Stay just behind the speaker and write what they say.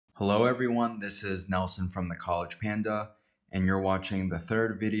Hello everyone, this is Nelson from the College Panda, and you're watching the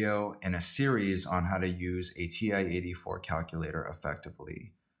third video in a series on how to use a TI-84 calculator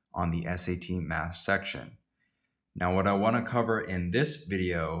effectively on the SAT Math section. Now what I want to cover in this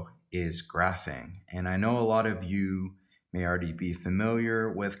video is graphing, and I know a lot of you may already be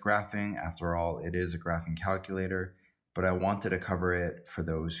familiar with graphing. After all, it is a graphing calculator, but I wanted to cover it for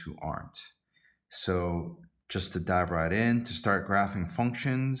those who aren't. So just to dive right in, to start graphing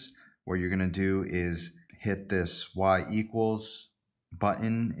functions, what you're going to do is hit this y equals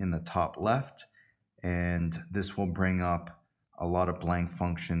button in the top left, and this will bring up a lot of blank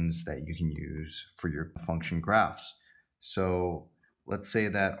functions that you can use for your function graphs. So let's say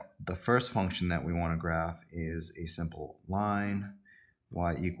that the first function that we want to graph is a simple line,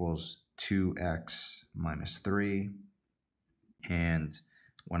 y equals 2x minus 3, and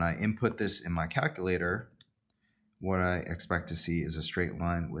when I input this in my calculator, what I expect to see is a straight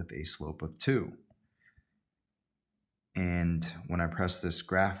line with a slope of 2. And when I press this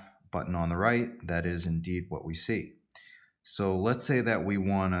graph button on the right, that is indeed what we see. So let's say that we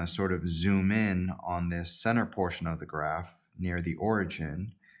want to sort of zoom in on this center portion of the graph near the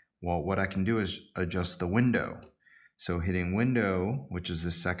origin. Well, what I can do is adjust the window. So hitting window, which is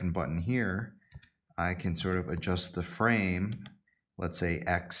the second button here, I can sort of adjust the frame. Let's say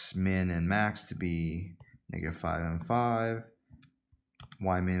x min and max to be -5 and 5,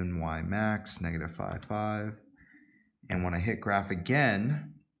 y min, y max, -5, 5. And when I hit graph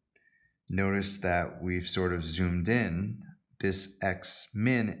again, notice that we've sort of zoomed in. This x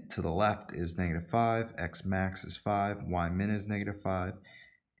min to the left is -5, x max is 5, y min is -5,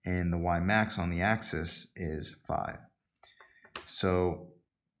 and the y max on the axis is 5. So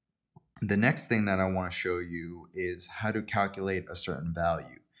the next thing that I want to show you is how to calculate a certain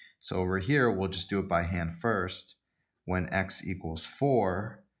value. So over here, we'll just do it by hand first. When x equals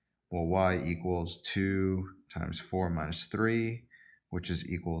 4, well, y equals 2 times 4 minus 3, which is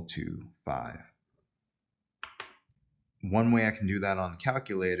equal to 5. One way I can do that on the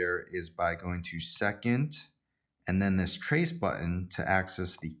calculator is by going to second and then this trace button to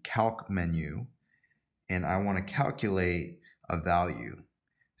access the calc menu. And I want to calculate a value.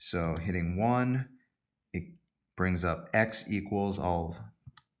 So hitting 1, it brings up x equals, I'll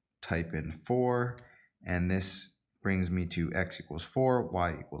type in 4, and this brings me to x equals 4,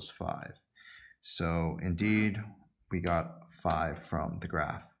 y equals 5. So indeed, we got 5 from the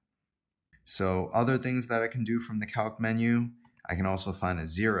graph. So other things that I can do from the calc menu, I can also find a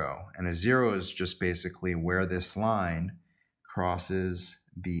 0, and a 0 is just basically where this line crosses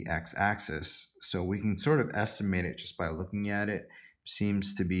the x-axis. So we can sort of estimate it just by looking at it.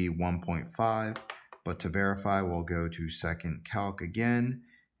 Seems to be 1.5, but to verify, we'll go to second calc again,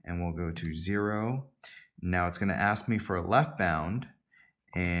 and we'll go to 0. Now it's going to ask me for a left bound,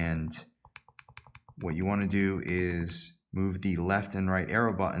 and what you want to do is move the left and right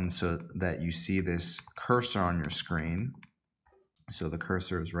arrow buttons so that you see this cursor on your screen. So the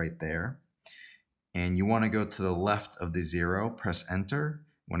cursor is right there, and you want to go to the left of the 0, press enter.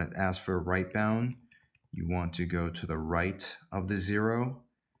 When it asks for right bound, you want to go to the right of the 0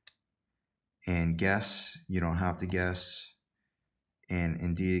 and guess. You don't have to guess. And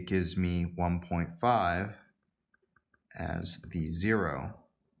indeed, it gives me 1.5 as the 0.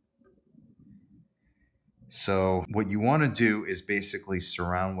 So what you want to do is basically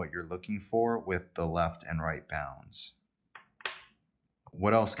surround what you're looking for with the left and right bounds.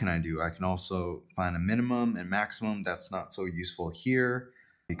 What else can I do? I can also find a minimum and maximum. That's not so useful here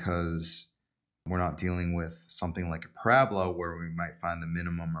because we're not dealing with something like a parabola where we might find the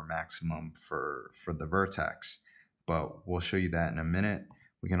minimum or maximum for the vertex. But we'll show you that in a minute.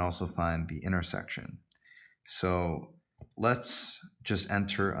 We can also find the intersection. So let's just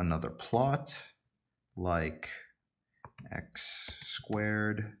enter another plot like x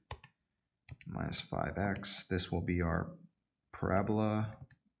squared minus 5x. This will be our parabola.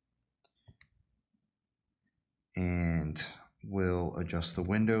 And we'll adjust the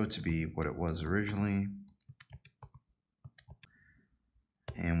window to be what it was originally.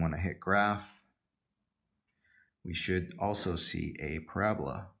 And when I hit graph, we should also see a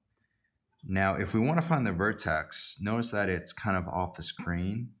parabola. Now, if we want to find the vertex, notice that it's kind of off the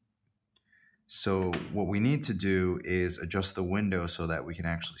screen. So what we need to do is adjust the window so that we can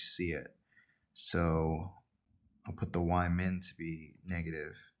actually see it. So I'll put the y min to be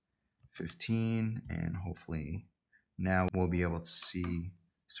 -15, and hopefully now we'll be able to see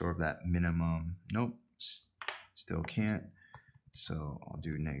sort of that minimum. Nope, still can't. So I'll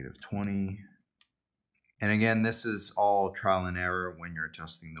do -20. And again, this is all trial and error when you're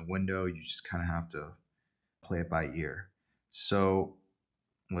adjusting the window. You just kind of have to play it by ear. So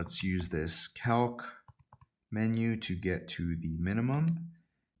let's use this calc menu to get to the minimum.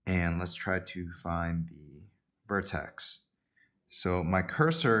 And let's try to find the vertex. So my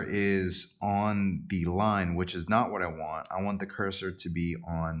cursor is on the line, which is not what I want. I want the cursor to be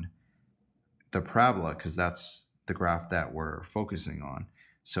on the parabola because that's the graph that we're focusing on.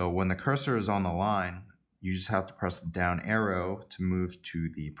 So when the cursor is on the line, you just have to press the down arrow to move to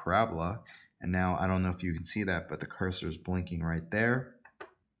the parabola. And now I don't know if you can see that, but the cursor is blinking right there.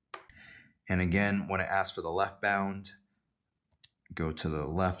 And again, when it asks for the left bound, go to the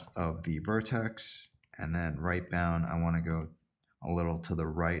left of the vertex, and then right bound, I want to go a little to the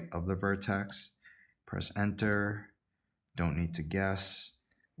right of the vertex. Press enter, don't need to guess,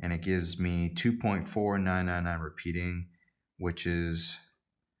 and it gives me 2.4999 repeating, which is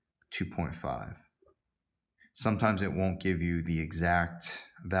 2.5. Sometimes it won't give you the exact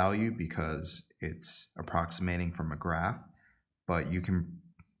value because it's approximating from a graph, but you can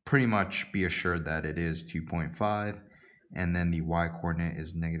pretty much be assured that it is 2.5, and then the y-coordinate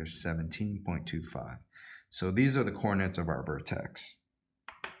is negative 17.25. So these are the coordinates of our vertex.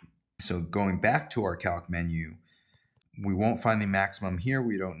 So going back to our calc menu, we won't find the maximum here,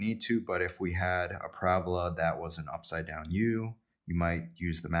 we don't need to, but if we had a parabola that was an upside down U, you might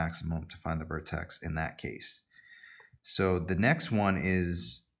use the maximum to find the vertex in that case. So the next one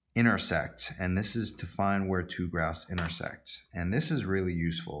is intersect, and this is to find where two graphs intersect. And this is really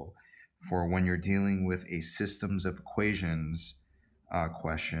useful for when you're dealing with a systems of equations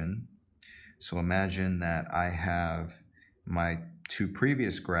question. So imagine that I have my two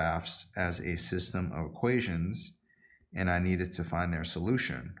previous graphs as a system of equations, and I needed to find their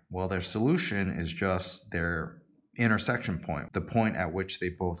solution. Well, their solution is just their intersection point, the point at which they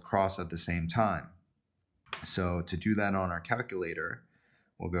both cross at the same time. So to do that on our calculator,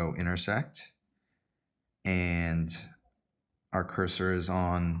 we'll go intersect, and our cursor is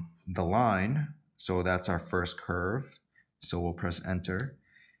on the line, so that's our first curve. So we'll press enter.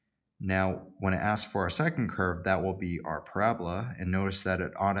 Now, when it asks for our second curve, that will be our parabola, and notice that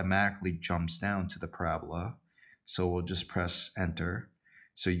it automatically jumps down to the parabola. So we'll just press enter.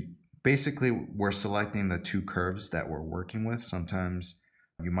 So basically, we're selecting the two curves that we're working with. Sometimes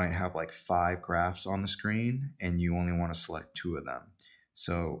you might have like 5 graphs on the screen, and you only want to select 2 of them.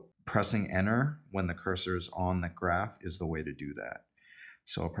 So pressing enter when the cursor is on the graph is the way to do that.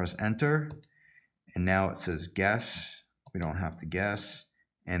 So I'll press enter, and now it says guess. We don't have to guess.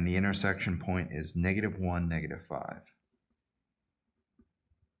 And the intersection point is -1, -5.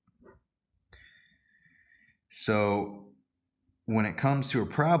 So when it comes to a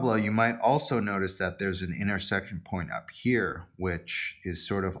parabola, you might also notice that there's an intersection point up here, which is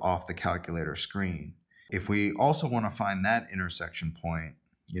sort of off the calculator screen. If we also want to find that intersection point,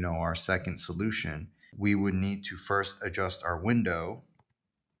 our second solution, we would need to first adjust our window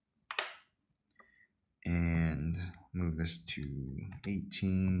and move this to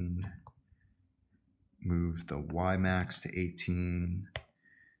 18, move the Y max to 18,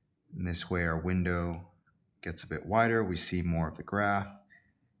 and this way our window gets a bit wider, we see more of the graph,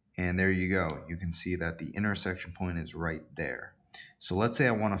 and there you go. You can see that the intersection point is right there. So let's say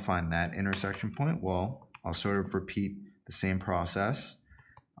I want to find that intersection point. Well, I'll sort of repeat the same process.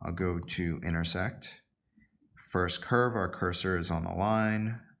 I'll go to intersect. First curve, our cursor is on the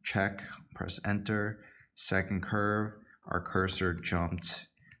line, check, press enter. Second curve, our cursor jumped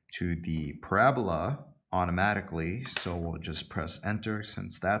to the parabola automatically, so we'll just press enter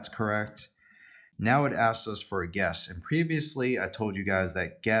since that's correct. Now it asks us for a guess, and previously I told you guys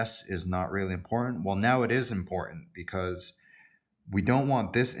that guess is not really important. Well, now it is important because we don't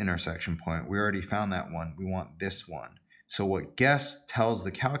want this intersection point. We already found that one. We want this one. So what guess tells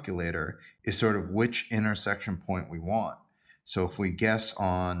the calculator is sort of which intersection point we want. So if we guess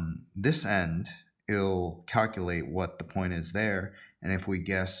on this end, it'll calculate what the point is there. And if we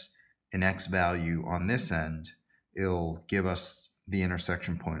guess an x value on this end, it'll give us the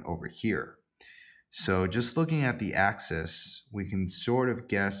intersection point over here. So just looking at the axis, we can sort of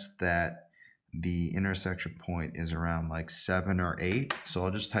guess that the intersection point is around like 7 or 8. So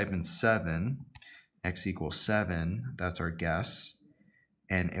I'll just type in 7, x equals 7, that's our guess,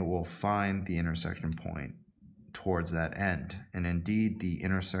 and it will find the intersection point towards that end. And indeed, the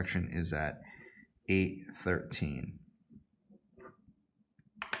intersection is at 8, 13.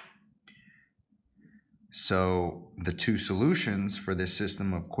 So the two solutions for this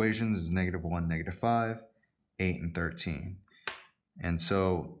system of equations is -1, -5, 8, and 13. And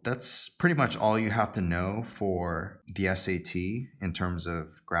so that's pretty much all you have to know for the SAT in terms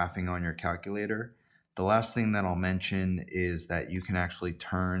of graphing on your calculator. The last thing that I'll mention is that you can actually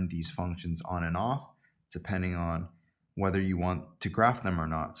turn these functions on and off depending on whether you want to graph them or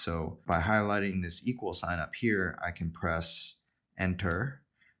not. So by highlighting this equal sign up here, I can press enter.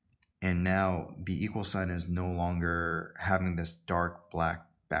 And now the equal sign is no longer having this dark black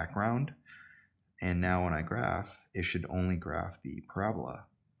background. And now when I graph, it should only graph the parabola.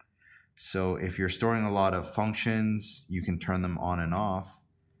 So if you're storing a lot of functions, you can turn them on and off.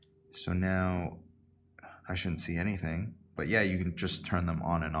 So now I shouldn't see anything. But yeah, you can just turn them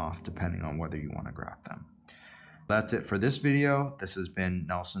on and off depending on whether you want to graph them. That's it for this video. This has been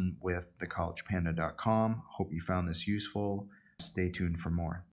Nelson with thecollegepanda.com. Hope you found this useful. Stay tuned for more.